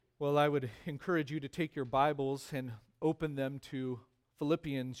Well, I would encourage you to take your Bibles and open them to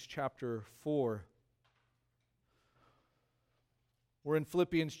Philippians chapter 4. We're in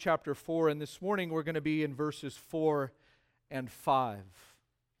Philippians chapter 4, and this morning we're going to be in verses 4 and 5.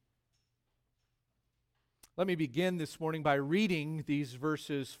 Let me begin this morning by reading these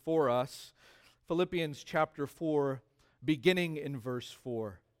verses for us. Philippians chapter 4, beginning in verse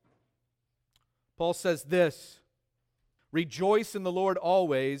 4. Paul says this, "Rejoice in the Lord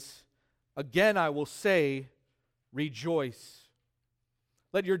always. Again I will say, rejoice.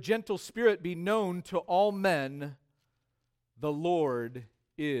 Let your gentle spirit be known to all men. The Lord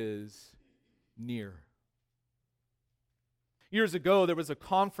is near." Years ago, there was a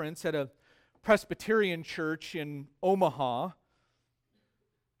conference at a Presbyterian church in Omaha.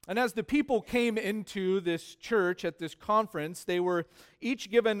 And as the people came into this church at this conference, they were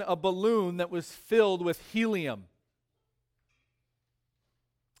each given a balloon that was filled with helium.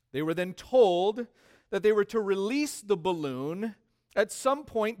 They were then told that they were to release the balloon at some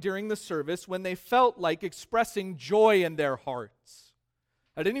point during the service when they felt like expressing joy in their hearts.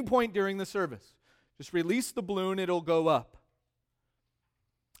 At any point during the service, just release the balloon, it'll go up.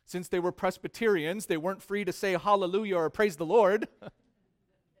 Since they were Presbyterians, they weren't free to say hallelujah or praise the Lord.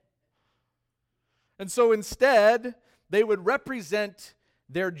 And so instead, they would represent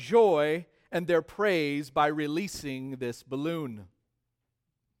their joy and their praise by releasing this balloon.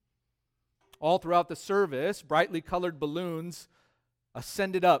 All throughout the service, brightly colored balloons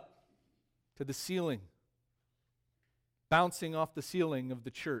ascended up to the ceiling, bouncing off the ceiling of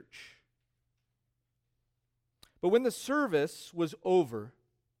the church. But when the service was over,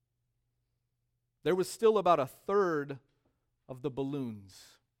 there was still about a third of the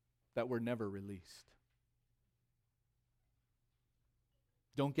balloons that were never released.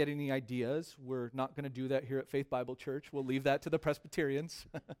 Don't get any ideas. We're not going to do that here at Faith Bible Church. We'll leave that to the Presbyterians.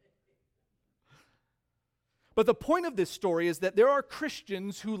 But the point of this story is that there are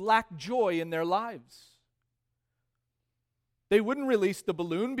Christians who lack joy in their lives. They wouldn't release the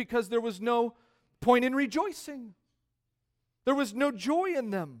balloon because there was no point in rejoicing. There was no joy in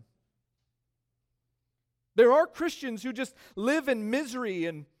them. There are Christians who just live in misery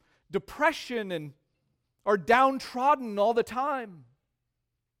and depression and are downtrodden all the time.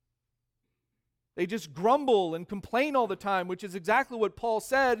 They just grumble and complain all the time, which is exactly what Paul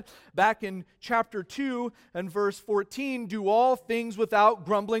said back in chapter 2 and verse 14. Do all things without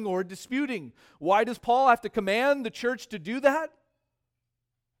grumbling or disputing. Why does Paul have to command the church to do that?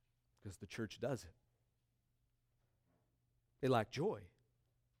 Because the church does it. They lack joy.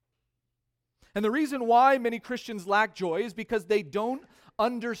 And the reason why many Christians lack joy is because they don't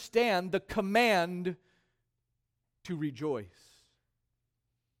understand the command to rejoice.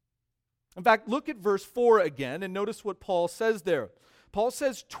 In fact, look at verse 4 again and notice what Paul says there. Paul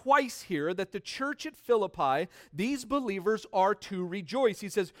says twice here that the church at Philippi, these believers are to rejoice. He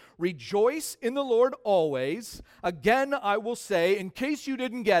says, "Rejoice in the Lord always. Again, I will say, in case you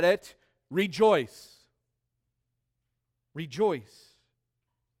didn't get it, rejoice." Rejoice.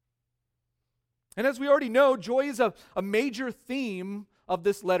 And as we already know, joy is a major theme of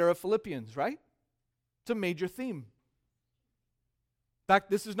this letter of Philippians, right? It's a major theme. In fact,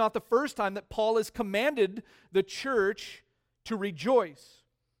 this is not the first time that Paul has commanded the church to rejoice.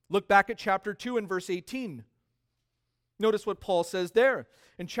 Look back at chapter 2 and verse 18. Notice what Paul says there.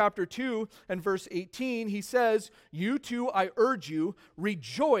 In chapter 2 and verse 18, he says, "You too, I urge you,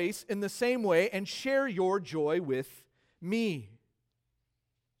 rejoice in the same way and share your joy with me."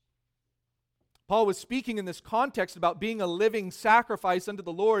 Paul was speaking in this context about being a living sacrifice unto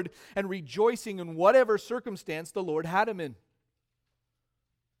the Lord and rejoicing in whatever circumstance the Lord had him in.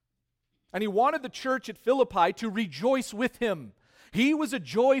 And he wanted the church at Philippi to rejoice with him. He was a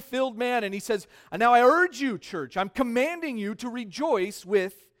joy-filled man, and he says, "And now I urge you, church, I'm commanding you to rejoice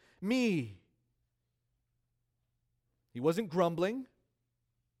with me." He wasn't grumbling.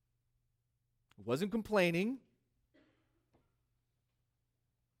 He wasn't complaining.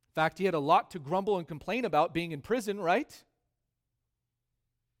 In fact, he had a lot to grumble and complain about being in prison, right?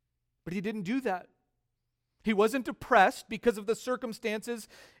 But he didn't do that. He wasn't depressed because of the circumstances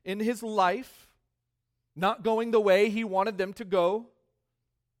in his life not going the way he wanted them to go.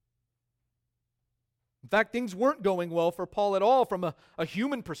 In fact, things weren't going well for Paul at all from a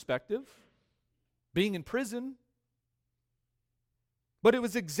human perspective, being in prison. But it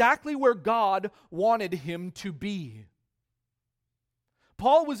was exactly where God wanted him to be.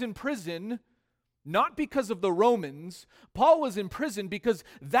 Paul was in prison not because of the Romans. Paul was in prison because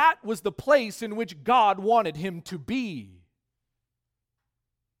that was the place in which God wanted him to be.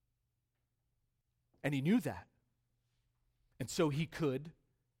 And he knew that. And so he could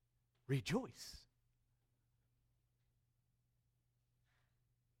rejoice.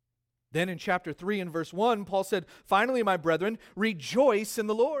 Then in chapter 3 and verse 1, Paul said, "Finally, my brethren, rejoice in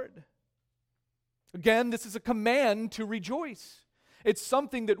the Lord." Again, this is a command to rejoice. It's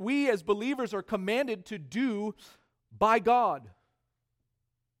something that we as believers are commanded to do by God.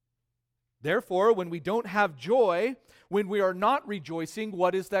 Therefore, when we don't have joy, when we are not rejoicing,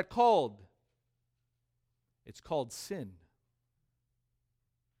 what is that called? It's called sin.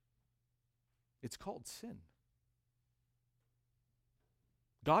 It's called sin.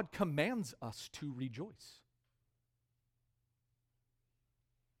 God commands us to rejoice.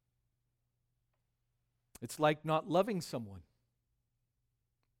 It's like not loving someone.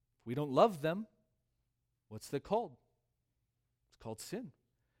 If we don't love them, what's that called? It's called sin.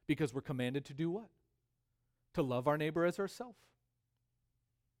 Because we're commanded to do what? To love our neighbor as ourselves.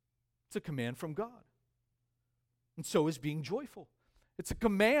 It's a command from God. And so is being joyful. It's a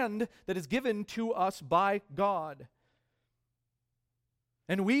command that is given to us by God.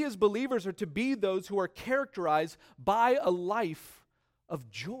 And we as believers are to be those who are characterized by a life of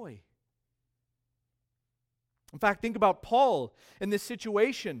joy. In fact, think about Paul in this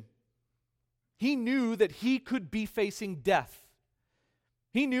situation. He knew that he could be facing death.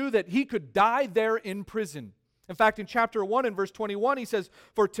 He knew that he could die there in prison. In fact, in chapter 1 and verse 21, he says,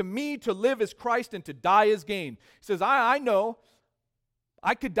 "For to me to live is Christ and to die is gain." He says, I know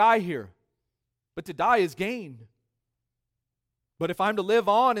I could die here, but to die is gain. But if I'm to live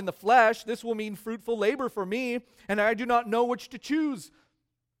on in the flesh, this will mean fruitful labor for me, and I do not know which to choose.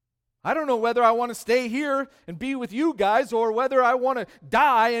 I don't know whether I want to stay here and be with you guys or whether I want to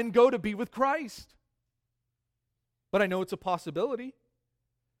die and go to be with Christ. But I know it's a possibility.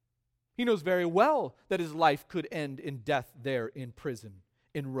 He knows very well that his life could end in death there in prison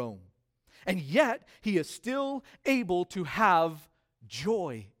in Rome. And yet, he is still able to have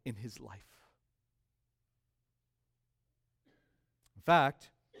joy in his life. In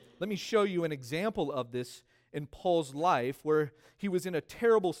fact, let me show you an example of this in Paul's life where he was in a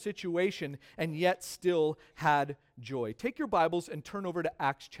terrible situation and yet still had joy. Take your Bibles and turn over to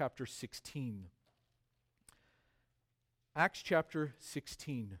Acts chapter 16. Acts chapter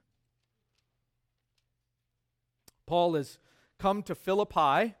 16. Paul has come to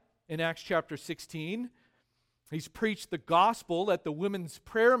Philippi in Acts chapter 16. He's preached the gospel at the women's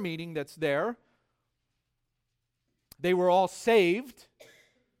prayer meeting that's there. They were all saved,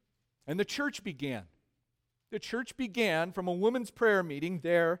 and the church began. The church began from a women's prayer meeting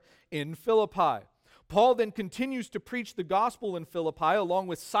there in Philippi. Paul then continues to preach the gospel in Philippi along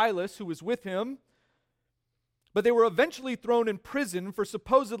with Silas, who was with him. But they were eventually thrown in prison for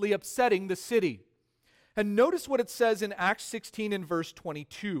supposedly upsetting the city. And notice what it says in Acts 16 and verse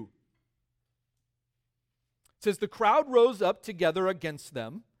 22. It says, "The crowd rose up together against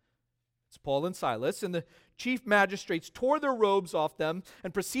them." It's Paul and Silas. "And the chief magistrates tore their robes off them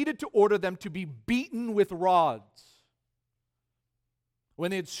and proceeded to order them to be beaten with rods.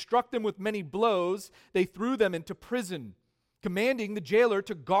 When they had struck them with many blows, they threw them into prison, commanding the jailer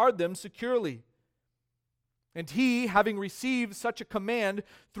to guard them securely. And he, having received such a command,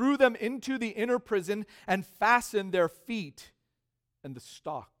 threw them into the inner prison and fastened their feet in the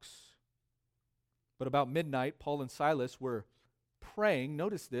stocks. But about midnight, Paul and Silas were praying."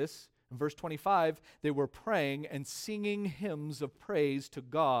 Notice this. In verse 25, they were praying and singing hymns of praise to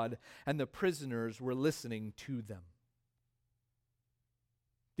God, and the prisoners were listening to them.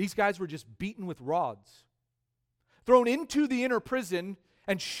 These guys were just beaten with rods, thrown into the inner prison,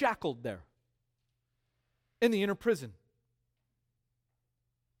 and shackled there in the inner prison.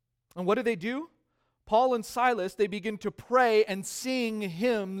 And what do? Paul and Silas, they begin to pray and sing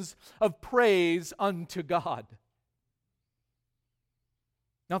hymns of praise unto God.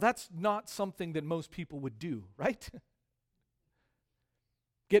 Now, that's not something that most people would do, right?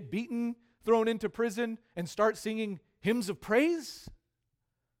 Get beaten, thrown into prison, and start singing hymns of praise?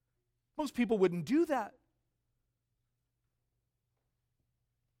 Most people wouldn't do that.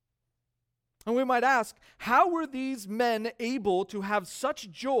 And we might ask, how were these men able to have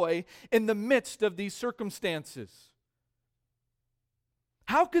such joy in the midst of these circumstances?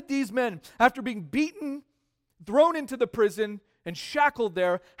 How could these men, after being beaten, thrown into the prison, and shackled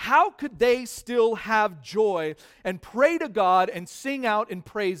there, how could they still have joy and pray to God and sing out in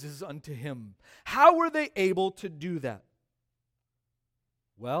praises unto Him? How were they able to do that?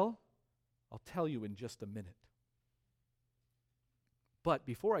 Well, I'll tell you in just a minute. But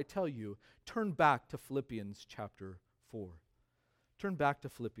before I tell you, turn back to Philippians chapter 4. Turn back to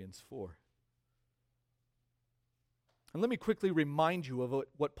Philippians 4. And let me quickly remind you of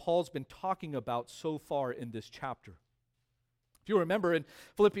what Paul's been talking about so far in this chapter. If you remember in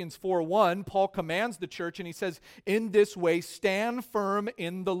Philippians 4:1, Paul commands the church and he says, "In this way, stand firm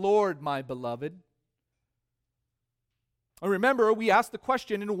in the Lord, my beloved." And remember, we asked the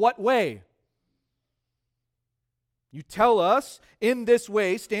question, in what way? You tell us, in this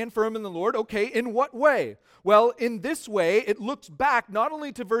way, stand firm in the Lord. Okay, in what way? Well, in this way, it looks back not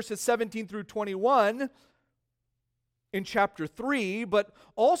only to verses 17 through 21 in chapter 3, but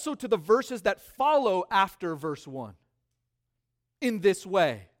also to the verses that follow after verse 1. In this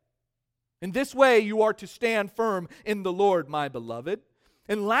way. In this way, you are to stand firm in the Lord, my beloved.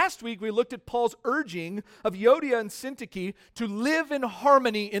 And last week, we looked at Paul's urging of Euodia and Syntyche to live in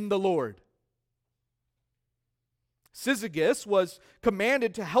harmony in the Lord. Syzygus was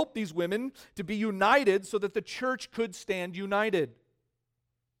commanded to help these women to be united so that the church could stand united.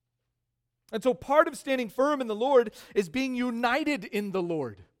 And so part of standing firm in the Lord is being united in the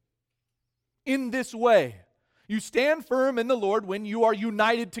Lord. In this way, you stand firm in the Lord when you are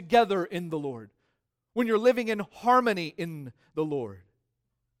united together in the Lord, when you're living in harmony in the Lord.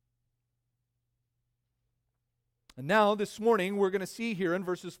 And now, this morning, we're going to see here in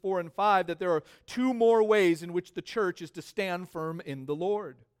verses 4 and 5 that there are two more ways in which the church is to stand firm in the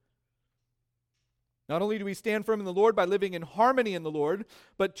Lord. Not only do we stand firm in the Lord by living in harmony in the Lord,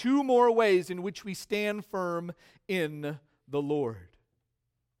 but two more ways in which we stand firm in the Lord.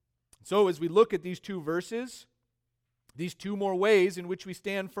 So, as we look at these two verses, these two more ways in which we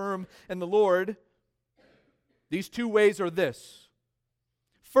stand firm in the Lord, these two ways are this.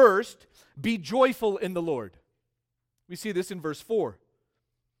 First, be joyful in the Lord. We see this in verse 4.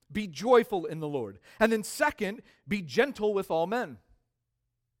 Be joyful in the Lord. And then second, be gentle with all men.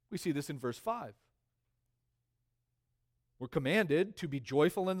 We see this in verse 5. We're commanded to be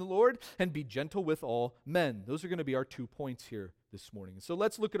joyful in the Lord and be gentle with all men. Those are going to be our 2 points here this morning. So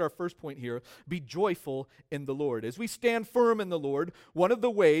let's look at our first point here. Be joyful in the Lord. As we stand firm in the Lord, one of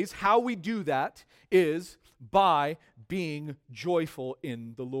the ways how we do that is by being joyful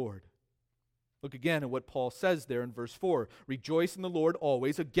in the Lord. Look again at what Paul says there in verse 4. Rejoice in the Lord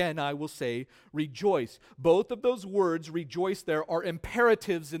always. Again, I will say rejoice. Both of those words, rejoice there, are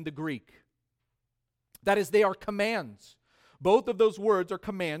imperatives in the Greek. That is, they are commands. Both of those words are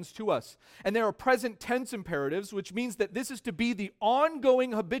commands to us. And they are present tense imperatives, which means that this is to be the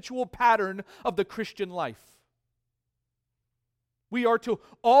ongoing habitual pattern of the Christian life. We are to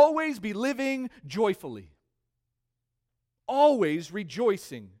always be living joyfully. Always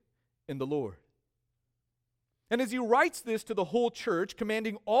rejoicing in the Lord. And as he writes this to the whole church,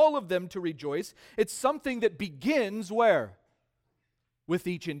 commanding all of them to rejoice, it's something that begins where? With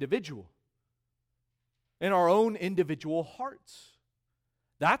each individual. In our own individual hearts.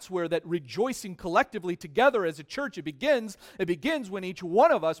 That's where that rejoicing collectively together as a church, it begins when each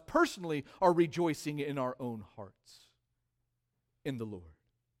one of us personally are rejoicing in our own hearts in the Lord.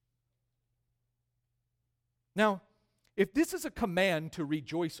 Now, if this is a command to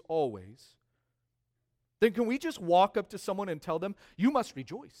rejoice always, then can we just walk up to someone and tell them, you must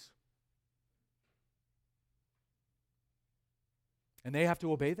rejoice? And they have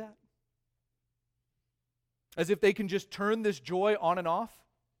to obey that? As if they can just turn this joy on and off?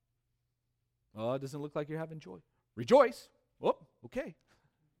 Oh, it doesn't look like you're having joy. Rejoice. Oh, okay.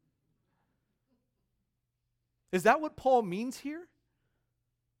 Is that what Paul means here?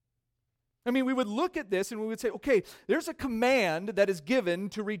 I mean, we would look at this and we would say, okay, there's a command that is given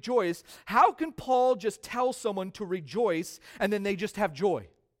to rejoice. How can Paul just tell someone to rejoice and then they just have joy?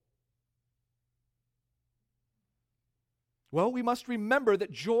 Well, we must remember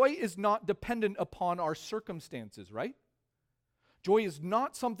that joy is not dependent upon our circumstances, right? Joy is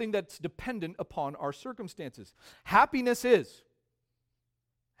not something that's dependent upon our circumstances. Happiness is.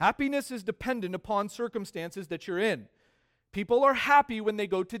 Happiness is dependent upon circumstances that you're in. People are happy when they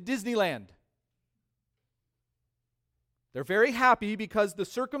go to Disneyland. They're very happy because the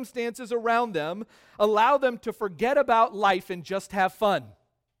circumstances around them allow them to forget about life and just have fun.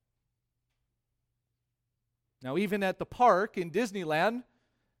 Now, even at the park in Disneyland,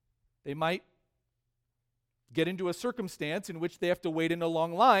 they might get into a circumstance in which they have to wait in a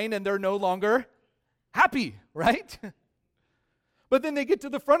long line and they're no longer happy, right? But then they get to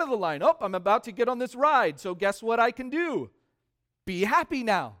the front of the line. Oh, I'm about to get on this ride, so guess what I can do? Be happy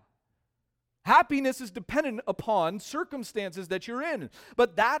now. Happiness is dependent upon circumstances that you're in,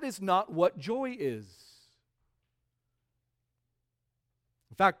 but that is not what joy is.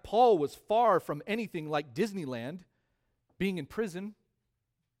 In fact, Paul was far from anything like Disneyland, being in prison,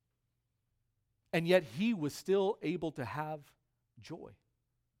 and yet he was still able to have joy.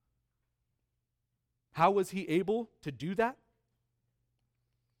 How was he able to do that?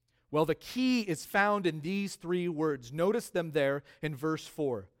 Well, the key is found in these three words. Notice them there in verse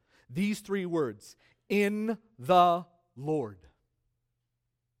 4. These three words, in the Lord.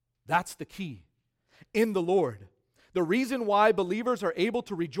 That's the key. In the Lord. The reason why believers are able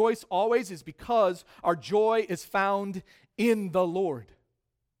to rejoice always is because our joy is found in the Lord.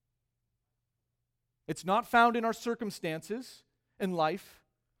 It's not found in our circumstances in life.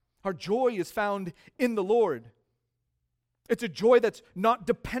 Our joy is found in the Lord. It's a joy that's not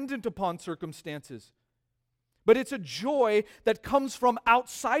dependent upon circumstances, but it's a joy that comes from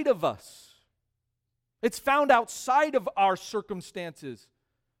outside of us. It's found outside of our circumstances,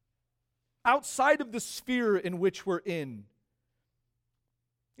 outside of the sphere in which we're in.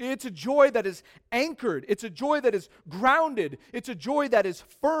 It's a joy that is anchored. It's a joy that is grounded. It's a joy that is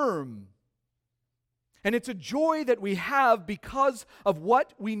firm. And it's a joy that we have because of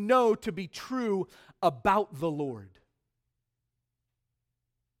what we know to be true about the Lord.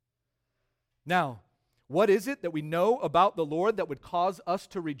 Now, what is it that we know about the Lord that would cause us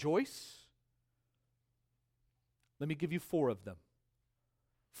to rejoice? Let me give you 4 of them.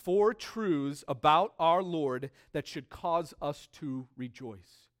 4 truths about our Lord that should cause us to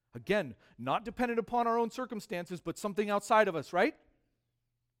rejoice. Again, not dependent upon our own circumstances, but something outside of us, right?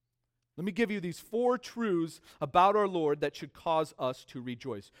 Let me give you these 4 truths about our Lord that should cause us to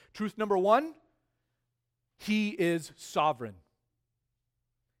rejoice. Truth number 1, He is sovereign.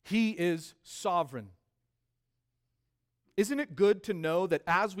 He is sovereign. Isn't it good to know that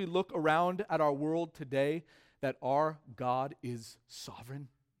as we look around at our world today, that our God is sovereign?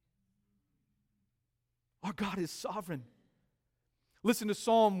 Our God is sovereign. Listen to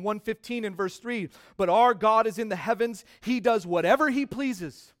Psalm 115 and verse 3. But our God is in the heavens. He does whatever He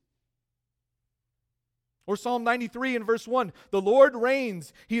pleases. Or Psalm 93 and verse 1. The Lord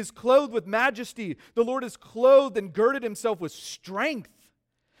reigns. He is clothed with majesty. The Lord is clothed and girded Himself with strength.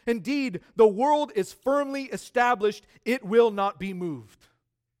 Indeed, the world is firmly established. It will not be moved.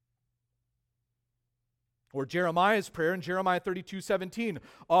 Or Jeremiah's prayer in Jeremiah 32:17.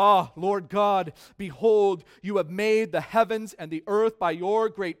 Ah, Lord God, behold, you have made the heavens and the earth by your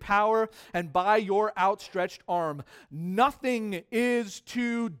great power and by your outstretched arm. Nothing is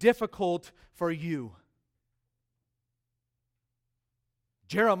too difficult for you.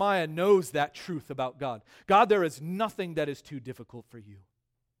 Jeremiah knows that truth about God. God, there is nothing that is too difficult for you.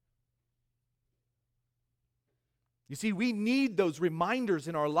 You see, we need those reminders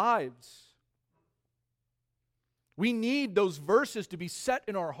in our lives. We need those verses to be set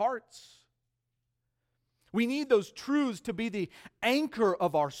in our hearts. We need those truths to be the anchor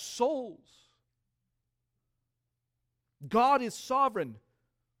of our souls. God is sovereign.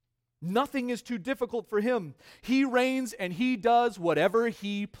 Nothing is too difficult for Him. He reigns and He does whatever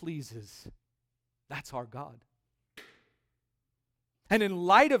He pleases. That's our God. And in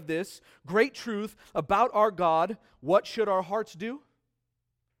light of this great truth about our God, what should our hearts do?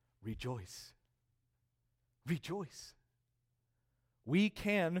 Rejoice. Rejoice. We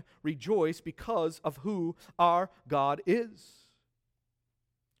can rejoice because of who our God is.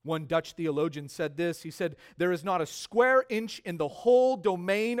 One Dutch theologian said this. He said, there is not a square inch in the whole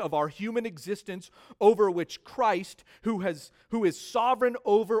domain of our human existence over which Christ, who is sovereign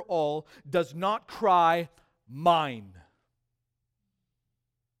over all, does not cry, mine.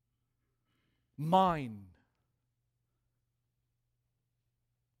 Mine.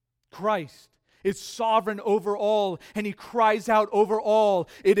 Christ is sovereign over all, and He cries out over all,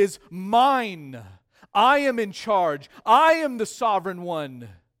 it is mine. I am in charge. I am the sovereign one.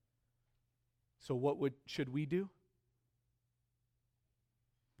 So what should we do?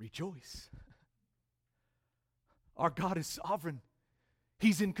 Rejoice. Our God is sovereign.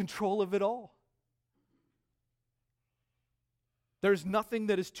 He's in control of it all. There's nothing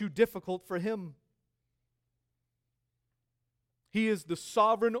that is too difficult for Him. He is the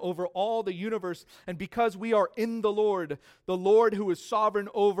sovereign over all the universe, and because we are in the Lord who is sovereign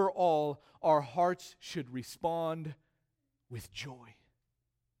over all, our hearts should respond with joy,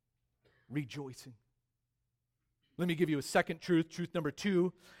 rejoicing. Let me give you a second truth. Truth number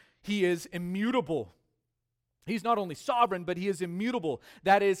 2, He is immutable. He's not only sovereign, but He is immutable.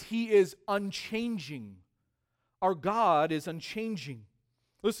 That is, He is unchanging. Our God is unchanging.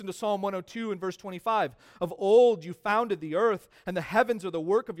 Listen to Psalm 102 and verse 25. Of old you founded the earth, and the heavens are the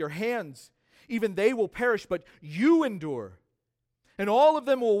work of your hands. Even they will perish, but you endure. And all of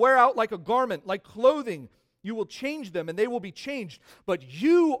them will wear out like a garment, like clothing. You will change them, and they will be changed. But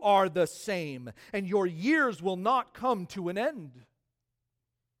you are the same, and your years will not come to an end.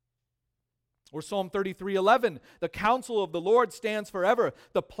 Or Psalm 33:11, the counsel of the Lord stands forever,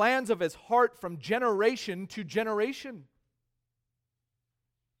 the plans of His heart from generation to generation.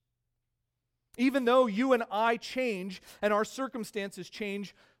 Even though you and I change and our circumstances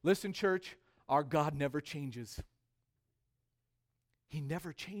change, listen, church, our God never changes. He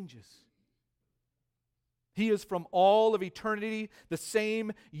never changes. He is from all of eternity the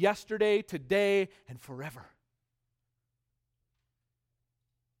same yesterday, today, and forever.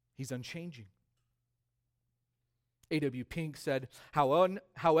 He's unchanging. A.W. Pink said,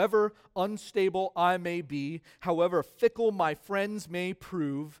 however unstable I may be, however fickle my friends may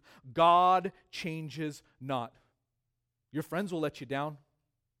prove, God changes not. Your friends will let you down.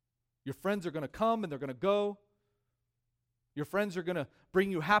 Your friends are going to come and they're going to go. Your friends are going to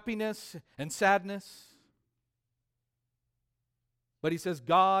bring you happiness and sadness. But he says,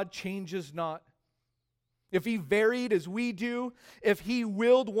 God changes not. If he varied as we do, if he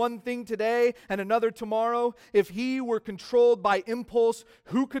willed one thing today and another tomorrow, if he were controlled by impulse,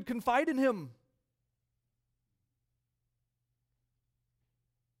 who could confide in him?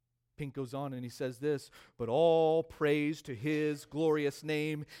 Pink goes on and he says this, but all praise to his glorious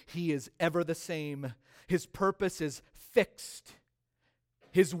name. He is ever the same. His purpose is fixed.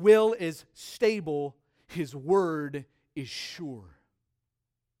 His will is stable. His word is sure.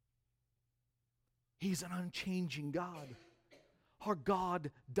 He's an unchanging God. Our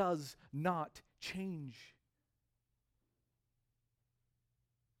God does not change.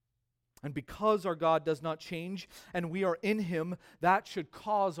 And because our God does not change and we are in him, that should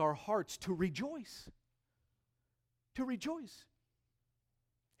cause our hearts to rejoice. To rejoice.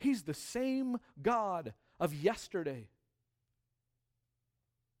 He's the same God of yesterday.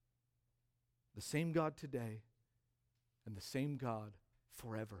 The same God today and the same God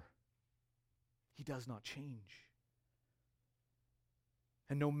forever. He does not change.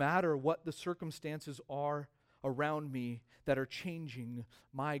 And no matter what the circumstances are around me that are changing,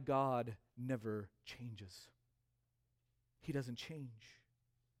 my God never changes. He doesn't change.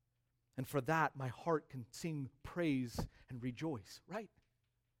 And for that, my heart can sing praise and rejoice, right?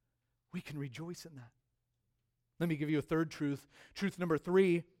 We can rejoice in that. Let me give you a third truth. Truth number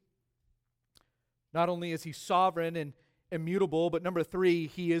 3, not only is he sovereign and immutable, but number 3,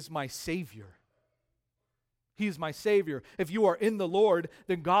 he is my Savior. He is my Savior. If you are in the Lord,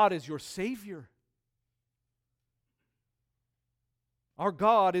 then God is your Savior. Our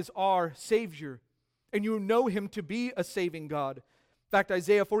God is our Savior, and you know him to be a saving God. In fact,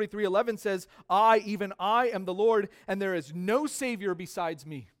 Isaiah 43:11 says, even I am the Lord, and there is no Savior besides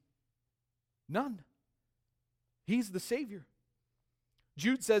me. None. He's the Savior.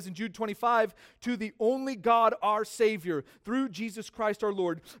 Jude says in Jude 25, to the only God our Savior, through Jesus Christ our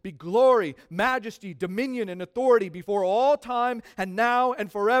Lord, be glory, majesty, dominion, and authority before all time and now and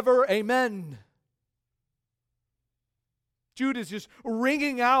forever. Amen. Jude is just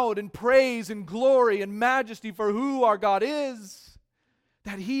ringing out in praise and glory and majesty for who our God is,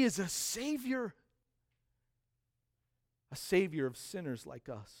 that he is a Savior of sinners like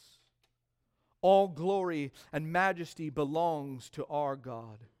us. All glory and majesty belongs to our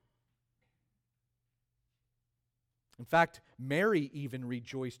God. In fact, Mary even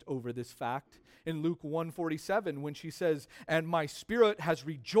rejoiced over this fact in Luke 1:47 when she says, and my spirit has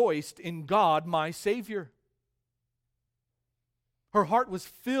rejoiced in God my Savior. Her heart was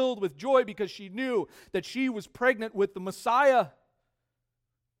filled with joy because she knew that she was pregnant with the Messiah,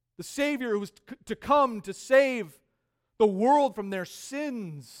 the Savior who was to come to save the world from their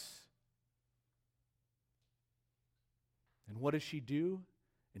sins. And what does she do?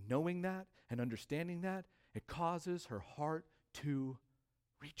 In knowing that and understanding that, it causes her heart to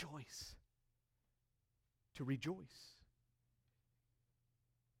rejoice. To rejoice.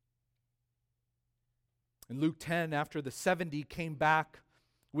 In Luke 10, after the 70 came back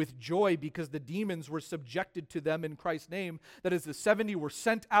with joy because the demons were subjected to them in Christ's name, that is, the 70 were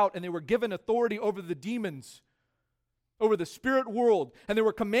sent out and they were given authority over the demons, over the spirit world, and they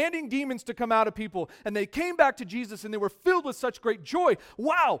were commanding demons to come out of people, and they came back to Jesus and they were filled with such great joy.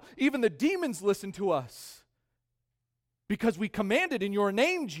 Wow, even the demons listened to us because we commanded in your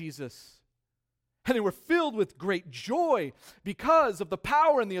name, Jesus. And they were filled with great joy because of the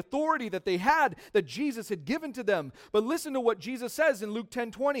power and the authority that they had, that Jesus had given to them. But listen to what Jesus says in Luke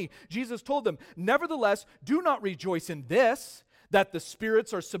 10:20. Jesus told them, nevertheless, do not rejoice in this, that the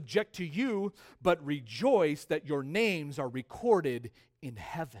spirits are subject to you, but rejoice that your names are recorded in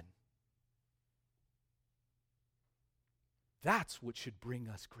heaven. That's what should bring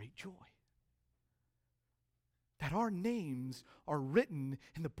us great joy. That our names are written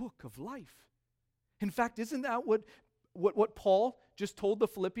in the book of life. In fact, isn't that what Paul just told the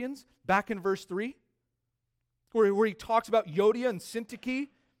Philippians back in verse 3? Where he talks about Euodia and Syntyche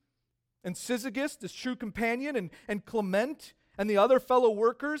and Syzygus, this true companion, and Clement, and the other fellow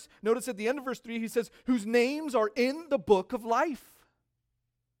workers. Notice at the end of verse 3, he says, whose names are in the book of life.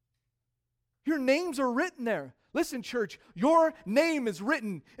 Your names are written there. Listen, church, your name is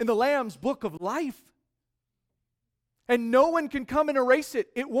written in the Lamb's book of life. And no one can come and erase it.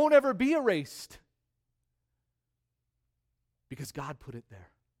 It won't ever be erased. Because God put it there.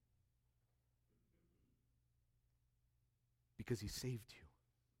 Because He saved you.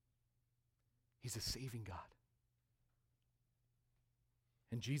 He's a saving God.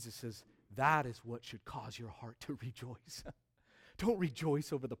 And Jesus says, that is what should cause your heart to rejoice. Don't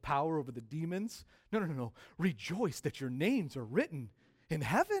rejoice over the power, over the demons. No. Rejoice that your names are written in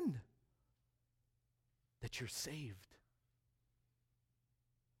heaven. That you're saved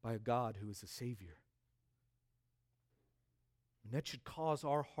by a God who is a Savior. And that should cause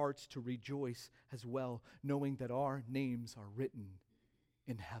our hearts to rejoice as well, knowing that our names are written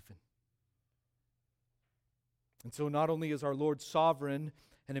in heaven. And so not only is our Lord sovereign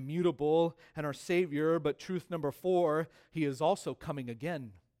and immutable and our Savior, but truth number 4, He is also coming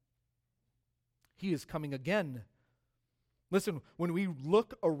again. He is coming again. Listen, when we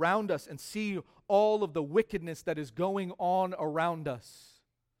look around us and see all of the wickedness that is going on around us,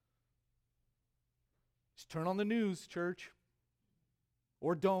 just turn on the news, church.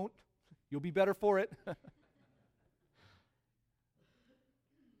 Or don't. You'll be better for it.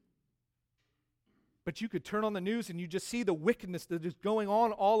 But you could turn on the news and you just see the wickedness that is going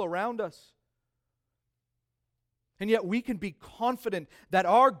on all around us. And yet we can be confident that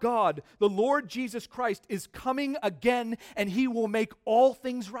our God, the Lord Jesus Christ, is coming again and He will make all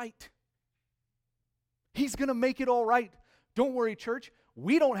things right. He's going to make it all right. Don't worry, church.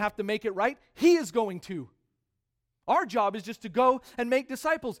 We don't have to make it right. He is going to. Our job is just to go and make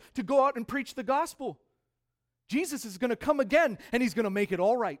disciples, to go out and preach the gospel. Jesus is going to come again, and He's going to make it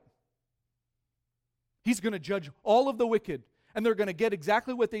all right. He's going to judge all of the wicked, and they're going to get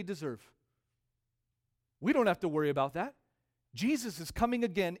exactly what they deserve. We don't have to worry about that. Jesus is coming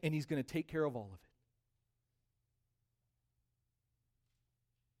again, and He's going to take care of all of it.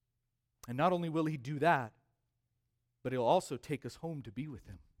 And not only will He do that, but He'll also take us home to be with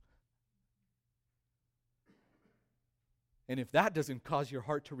Him. And if that doesn't cause your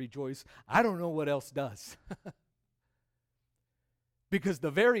heart to rejoice, I don't know what else does. Because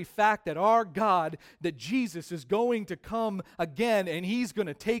the very fact that our God, that Jesus is going to come again and He's going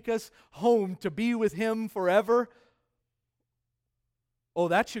to take us home to be with Him forever, oh,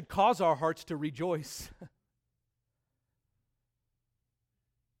 that should cause our hearts to rejoice.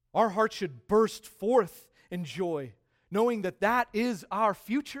 Our hearts should burst forth in joy, knowing that that is our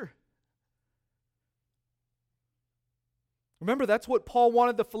future. Remember, that's what Paul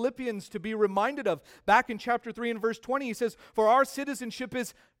wanted the Philippians to be reminded of. Back in chapter 3 and verse 20, he says, for our citizenship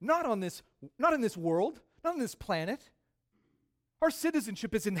is not in this world, not on this planet. Our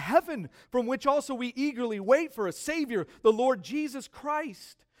citizenship is in heaven, from which also we eagerly wait for a Savior, the Lord Jesus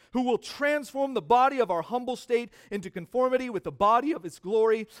Christ, who will transform the body of our humble state into conformity with the body of His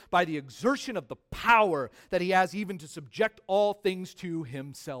glory by the exertion of the power that He has even to subject all things to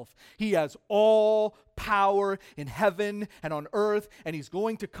Himself. He has all power in heaven and on earth, and He's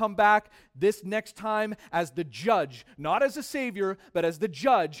going to come back this next time as the judge, not as a Savior, but as the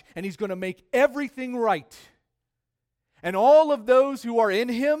judge, and He's going to make everything right. And all of those who are in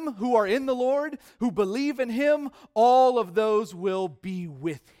Him, who are in the Lord, who believe in Him, all of those will be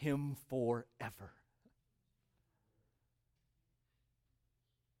with Him forever.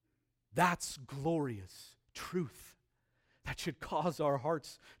 That's glorious truth that should cause our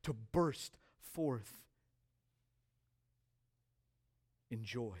hearts to burst forth in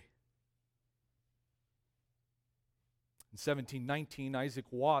joy. In 1719, Isaac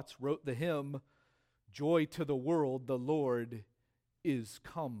Watts wrote the hymn, Joy to the world, the Lord is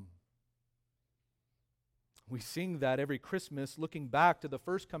come. We sing that every Christmas looking back to the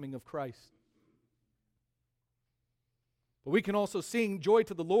first coming of Christ. But we can also sing joy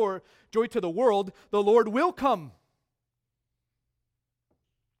to the Lord, joy to the world, the Lord will come.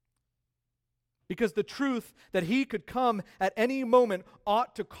 Because the truth that He could come at any moment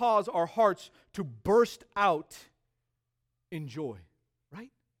ought to cause our hearts to burst out in joy, right?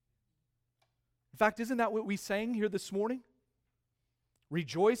 In fact, isn't that what we sang here this morning?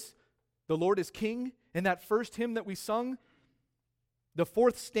 Rejoice, the Lord is King. In that first hymn that we sung, the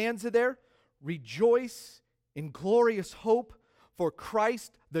fourth stanza there, rejoice in glorious hope, for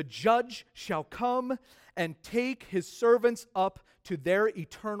Christ the judge shall come and take His servants up to their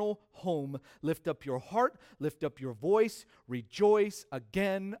eternal home. Lift up your heart, lift up your voice, rejoice.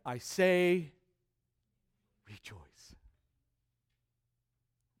 Again, I say, rejoice.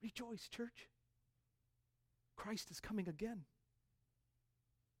 Rejoice, church. Christ is coming again.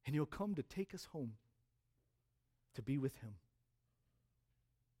 And He'll come to take us home to be with Him.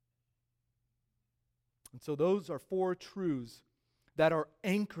 And so those are 4 truths that are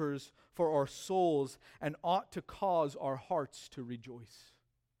anchors for our souls and ought to cause our hearts to rejoice.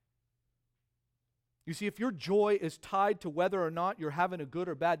 You see, if your joy is tied to whether or not you're having a good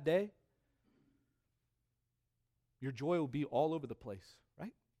or bad day, your joy will be all over the place,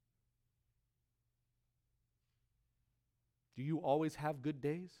 right? Do you always have good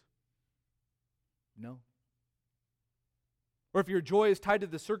days? No. Or if your joy is tied to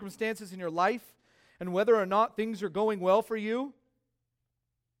the circumstances in your life and whether or not things are going well for you,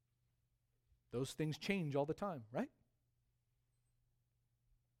 those things change all the time, right?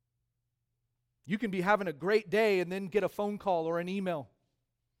 You can be having a great day and then get a phone call or an email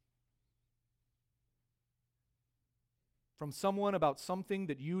from someone about something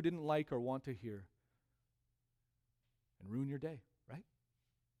that you didn't like or want to hear and ruin your day, right?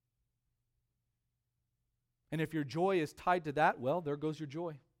 And if your joy is tied to that, well, there goes your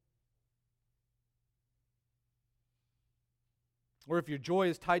joy. Or if your joy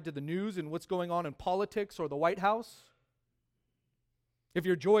is tied to the news and what's going on in politics or the White House, if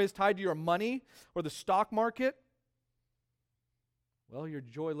your joy is tied to your money or the stock market, well, your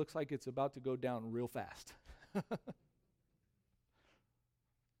joy looks like it's about to go down real fast.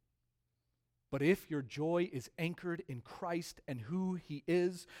 But if your joy is anchored in Christ and who He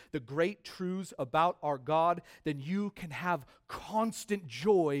is, the great truths about our God, then you can have constant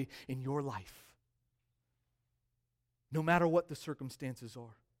joy in your life, no matter what the circumstances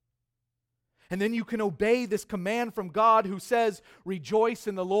are. And then you can obey this command from God who says, rejoice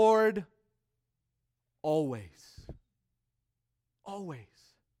in the Lord always. Always.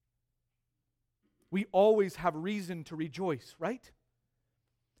 We always have reason to rejoice, right?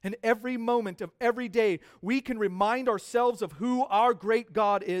 And every moment of every day, we can remind ourselves of who our great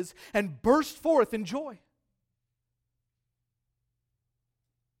God is and burst forth in joy.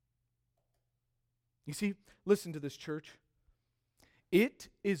 You see, listen to this, church. It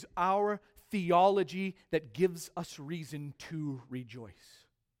is our theology that gives us reason to rejoice.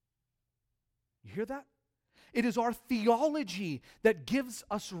 You hear that? It is our theology that gives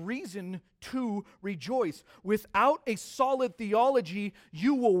us reason to rejoice. Without a solid theology,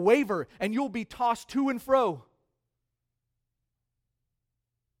 you will waver and you'll be tossed to and fro.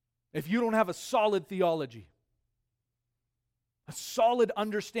 If you don't have a solid theology, a solid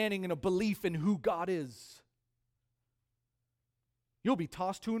understanding and a belief in who God is, you'll be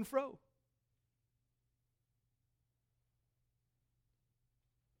tossed to and fro.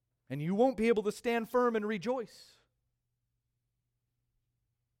 And you won't be able to stand firm and rejoice.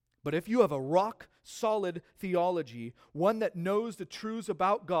 But if you have a rock-solid theology, one that knows the truths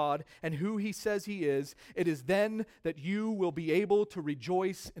about God and who He says He is, it is then that you will be able to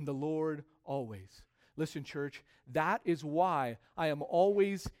rejoice in the Lord always. Listen, church, that is why I am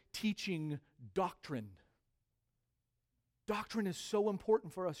always teaching doctrine. Doctrine is so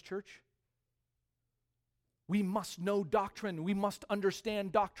important for us, church. We must know doctrine. We must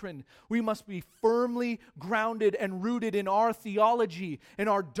understand doctrine. We must be firmly grounded and rooted in our theology and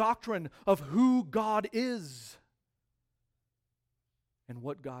our doctrine of who God is and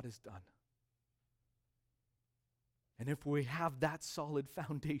what God has done. And if we have that solid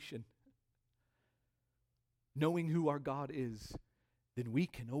foundation, knowing who our God is, then we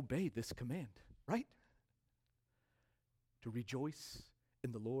can obey this command, right? To rejoice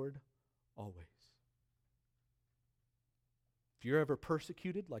in the Lord always. If you're ever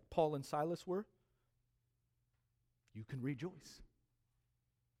persecuted like Paul and Silas were, you can rejoice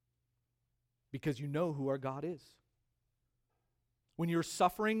because you know who our God is. When you're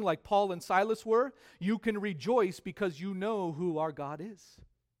suffering like Paul and Silas were, you can rejoice because you know who our God is.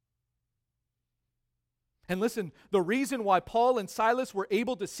 And listen, the reason why Paul and Silas were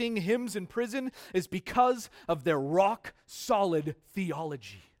able to sing hymns in prison is because of their rock-solid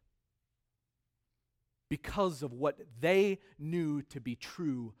theology. Because of what they knew to be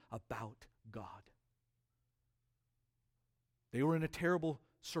true about God. They were in a terrible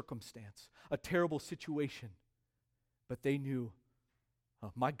circumstance, a terrible situation, but they knew,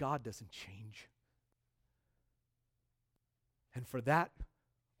 my God doesn't change. And for that,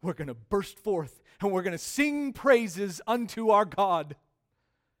 we're going to burst forth and we're going to sing praises unto our God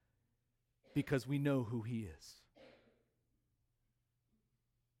because we know who He is.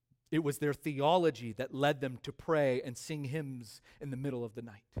 It was their theology that led them to pray and sing hymns in the middle of the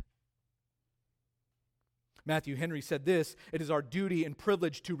night. Matthew Henry said this, "It is our duty and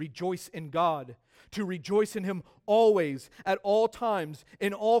privilege to rejoice in God, to rejoice in Him always, at all times,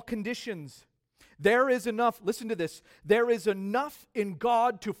 in all conditions. There is enough, listen to this, there is enough in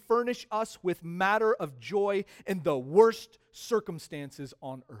God to furnish us with matter of joy in the worst circumstances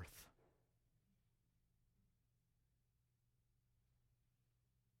on earth.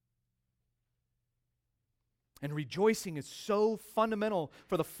 And rejoicing is so fundamental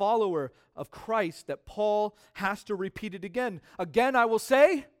for the follower of Christ that Paul has to repeat it again. Again, I will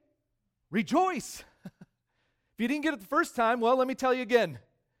say, rejoice. If you didn't get it the first time, well, let me tell you again.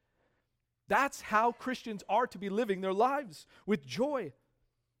 That's how Christians are to be living their lives, with joy.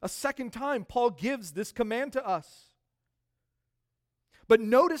 A second time, Paul gives this command to us. But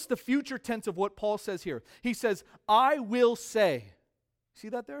notice the future tense of what Paul says here. He says, I will say. See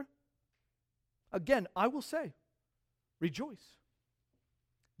that there? Again, I will say, rejoice.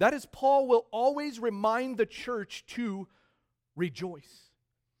 That is, Paul will always remind the church to rejoice.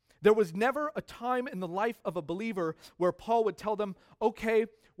 There was never a time in the life of a believer where Paul would tell them, okay,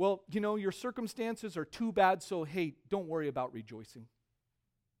 well, your circumstances are too bad, so hey, don't worry about rejoicing.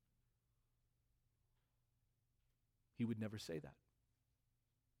 He would never say that.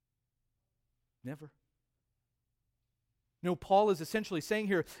 Never. No, Paul is essentially saying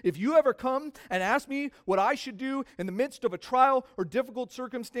here, if you ever come and ask me what I should do in the midst of a trial or difficult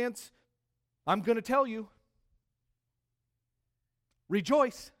circumstance, I'm going to tell you,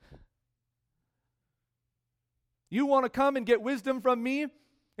 rejoice. You want to come and get wisdom from me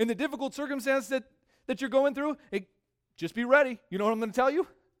in the difficult circumstance that you're going through? Hey, just be ready. You know what I'm going to tell you?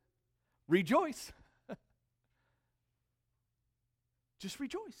 Rejoice. Just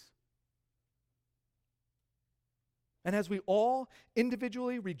rejoice. And as we all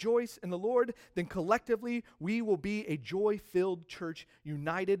individually rejoice in the Lord, then collectively we will be a joy-filled church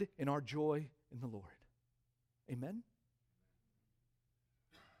united in our joy in the Lord. Amen?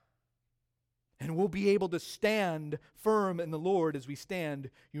 And we'll be able to stand firm in the Lord as we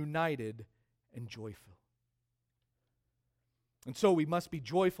stand united and joyful. And so we must be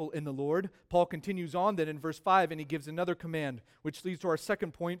joyful in the Lord. Paul continues on then in verse 5, and he gives another command, which leads to our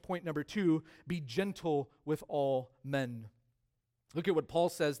second point, point number 2, be gentle with all men. Look at what Paul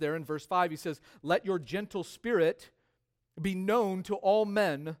says there in verse 5. He says, let your gentle spirit be known to all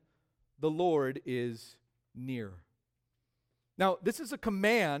men, the Lord is near. Now, this is a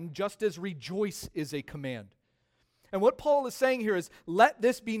command just as rejoice is a command. And what Paul is saying here is, let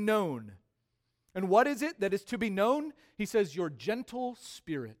this be known. And what is it that is to be known? He says, your gentle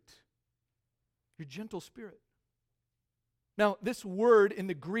spirit. Your gentle spirit. Now, this word in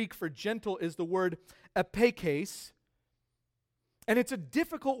the Greek for gentle is the word epikes, and it's a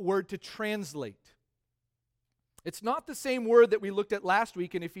difficult word to translate. It's not the same word that we looked at last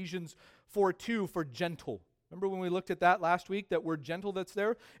week in Ephesians 4:2 for gentle. Remember when we looked at that last week, that word gentle that's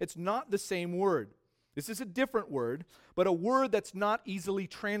there? It's not the same word. This is a different word, but a word that's not easily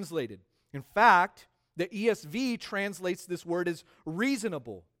translated. In fact, the ESV translates this word as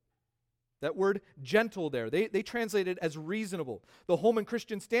reasonable. That word gentle there, they translate it as reasonable. The Holman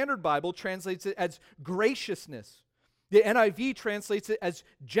Christian Standard Bible translates it as graciousness. The NIV translates it as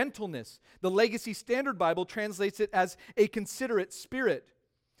gentleness. The Legacy Standard Bible translates it as a considerate spirit.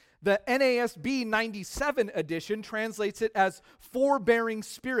 The NASB 97 edition translates it as forbearing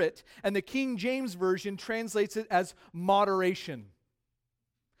spirit, and the King James Version translates it as moderation.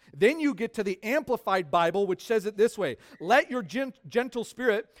 Then you get to the Amplified Bible, which says it this way: let your gentle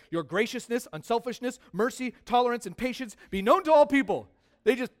spirit, your graciousness, unselfishness, mercy, tolerance, and patience be known to all people.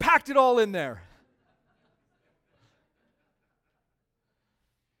 They just packed it all in there.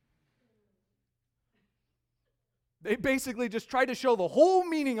 They basically just tried to show the whole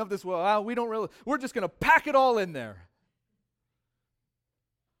meaning of this. Well, we're just going to pack it all in there.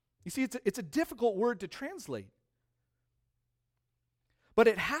 You see, it's a difficult word to translate. But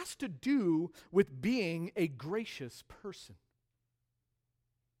it has to do with being a gracious person.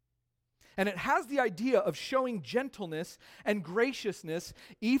 And it has the idea of showing gentleness and graciousness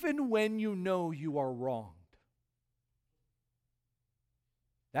even when you know you are wronged.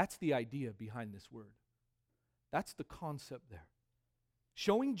 That's the idea behind this word. That's the concept there.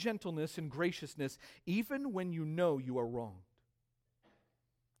 Showing gentleness and graciousness even when you know you are wronged.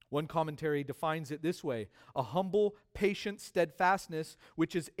 One commentary defines it this way: a humble, patient steadfastness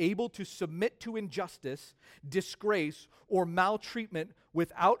which is able to submit to injustice, disgrace, or maltreatment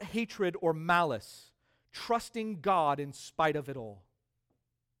without hatred or malice, trusting God in spite of it all.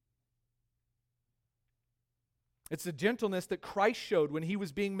 It's the gentleness that Christ showed when he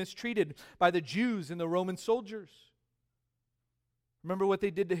was being mistreated by the Jews and the Roman soldiers. Remember what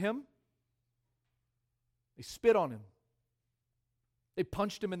they did to him? They spit on him. They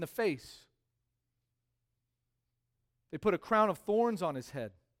punched him in the face. They put a crown of thorns on his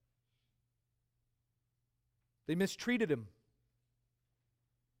head. They mistreated him.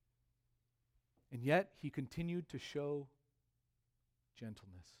 And yet he continued to show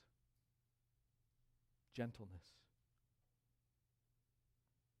gentleness. Gentleness.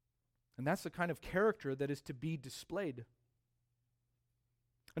 And that's the kind of character that is to be displayed.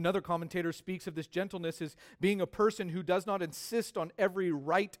 Another commentator speaks of this gentleness as being a person who does not insist on every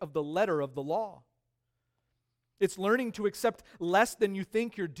right of the letter of the law. It's learning to accept less than you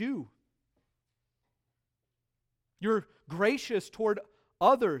think you're due. You're gracious toward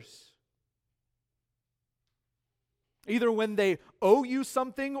others, either when they owe you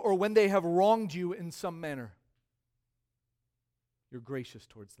something or when they have wronged you in some manner. You're gracious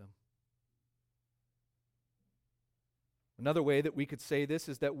towards them. Another way that we could say this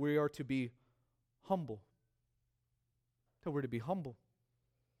is that we are to be humble. That we're to be humble.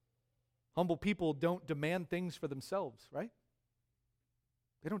 Humble people don't demand things for themselves, right?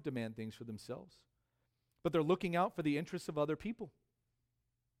 They don't demand things for themselves. But they're looking out for the interests of other people.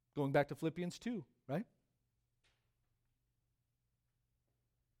 Going back to Philippians 2, right?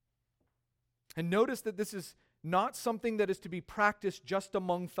 And notice that this is not something that is to be practiced just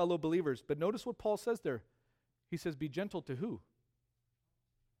among fellow believers. But notice what Paul says there. He says, be gentle to who?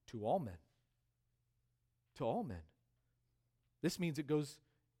 To all men. To all men. This means it goes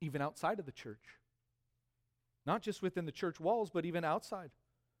even outside of the church. Not just within the church walls, but even outside.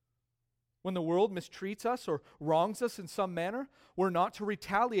 When the world mistreats us or wrongs us in some manner, we're not to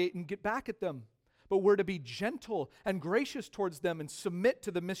retaliate and get back at them. But we're to be gentle and gracious towards them and submit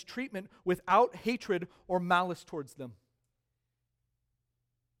to the mistreatment without hatred or malice towards them.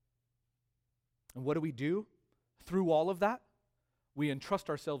 And what do we do? Through all of that, we entrust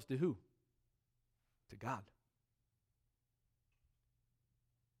ourselves to who? To God.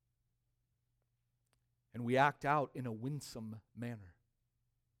 And we act out in a winsome manner.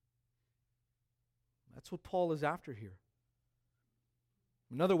 That's what Paul is after here.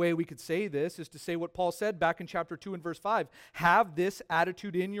 Another way we could say this is to say what Paul said back in chapter 2 and verse 5. Have this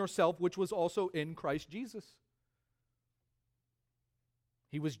attitude in yourself, which was also in Christ Jesus.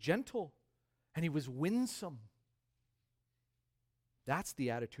 He was gentle and he was winsome. That's the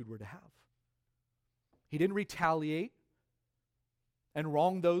attitude we're to have. He didn't retaliate and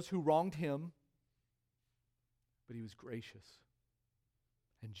wrong those who wronged him, but he was gracious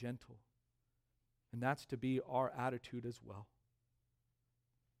and gentle. And that's to be our attitude as well.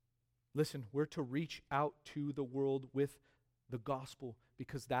 Listen, we're to reach out to the world with the gospel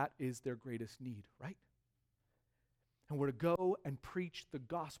because that is their greatest need, right? And we're to go and preach the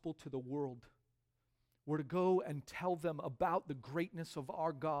gospel to the world. We're to go and tell them about the greatness of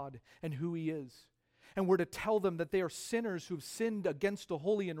our God and who He is. And we're to tell them that they are sinners who've sinned against a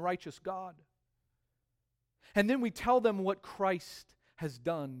holy and righteous God. And then we tell them what Christ has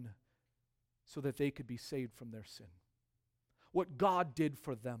done so that they could be saved from their sin. What God did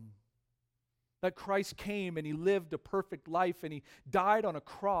for them. That Christ came and He lived a perfect life and He died on a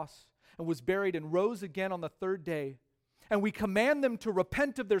cross and was buried and rose again on the third day. And we command them to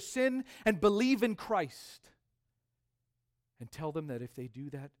repent of their sin and believe in Christ. And tell them that if they do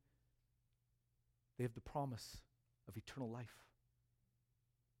that, they have the promise of eternal life.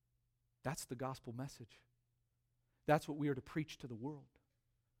 That's the gospel message. That's what we are to preach to the world.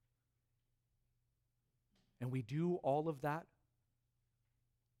 And we do all of that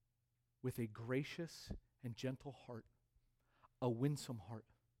with a gracious and gentle heart, a winsome heart,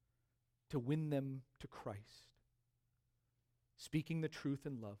 to win them to Christ. Speaking the truth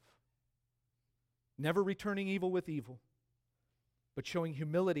in love. Never returning evil with evil, but showing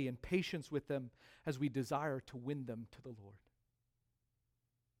humility and patience with them as we desire to win them to the Lord.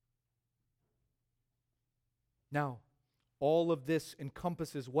 Now, all of this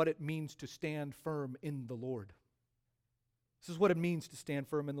encompasses what it means to stand firm in the Lord. This is what it means to stand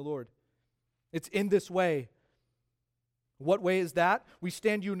firm in the Lord. It's in this way. What way is that? We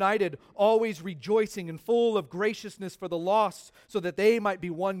stand united, always rejoicing and full of graciousness for the lost, so that they might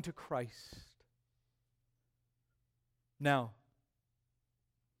be won to Christ. Now,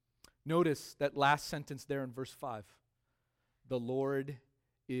 notice that last sentence there in verse 5. The Lord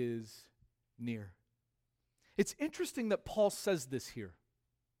is near. It's interesting that Paul says this here.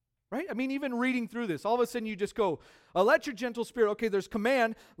 Right? I mean, even reading through this, all of a sudden you just go, let your gentle spirit, okay, there's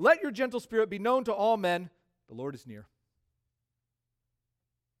command, let your gentle spirit be known to all men. The Lord is near.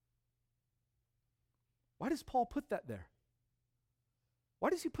 Why does Paul put that there? Why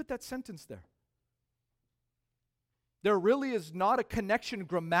does he put that sentence there? There really is not a connection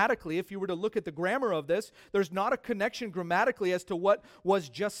grammatically. If you were to look at the grammar of this, there's not a connection grammatically as to what was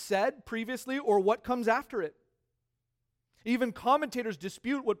just said previously or what comes after it. Even commentators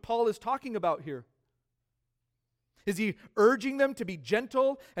dispute what Paul is talking about here. Is he urging them to be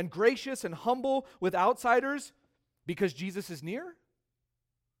gentle and gracious and humble with outsiders because Jesus is near?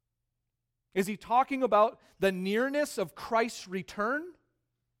 Is he talking about the nearness of Christ's return?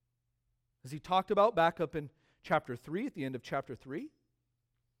 As he talked about back up in chapter 3, at the end of chapter 3?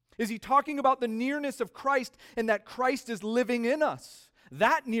 Is he talking about the nearness of Christ and that Christ is living in us?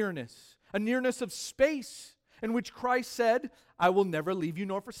 That nearness, a nearness of space in which Christ said, I will never leave you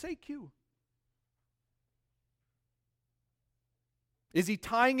nor forsake you. Is he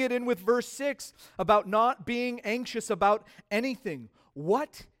tying it in with verse 6 about not being anxious about anything?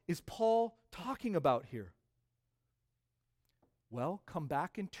 What is Paul talking about here? Well, come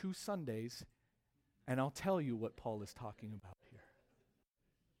back in 2 Sundays and I'll tell you what Paul is talking about here.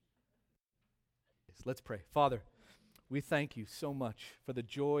 Let's pray. Father, we thank you so much for the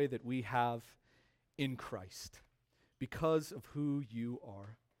joy that we have in Christ because of who you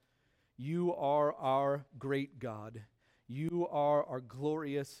are. You are our great God. You are our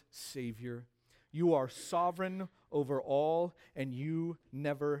glorious Savior. You are sovereign over all, and you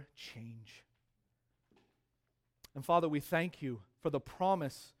never change. And Father, we thank you for the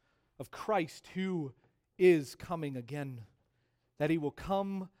promise of Christ who is coming again, that he will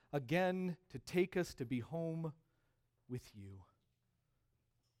come again to take us to be home with you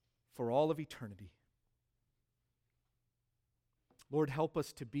for all of eternity. Lord, help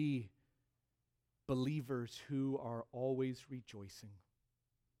us to be believers who are always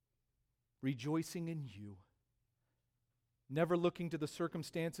rejoicing in you, never looking to the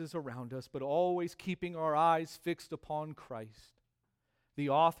circumstances around us, but always keeping our eyes fixed upon Christ, the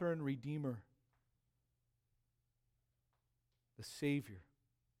author and redeemer, the Savior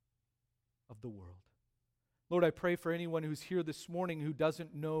of the world. Lord, I pray for anyone who's here this morning who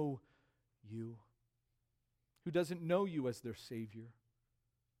doesn't know you, who doesn't know you as their Savior.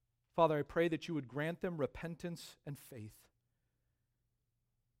 Father, I pray that you would grant them repentance and faith,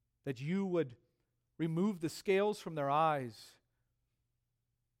 that you would remove the scales from their eyes,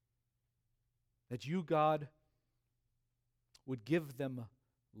 that you, God, would give them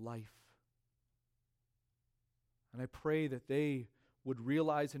life. And I pray that they would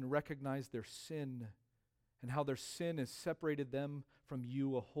realize and recognize their sin and how their sin has separated them from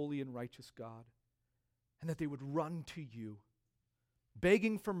you, a holy and righteous God, and that they would run to you,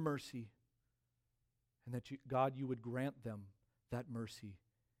 begging for mercy, and that, God, you would grant them that mercy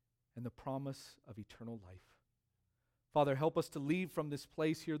and the promise of eternal life. Father, help us to leave from this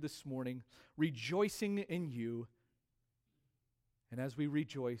place here this morning rejoicing in you. And as we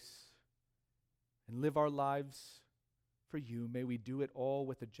rejoice and live our lives for you, may we do it all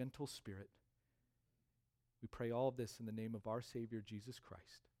with a gentle spirit. We pray all of this in the name of our Savior, Jesus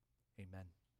Christ. Amen.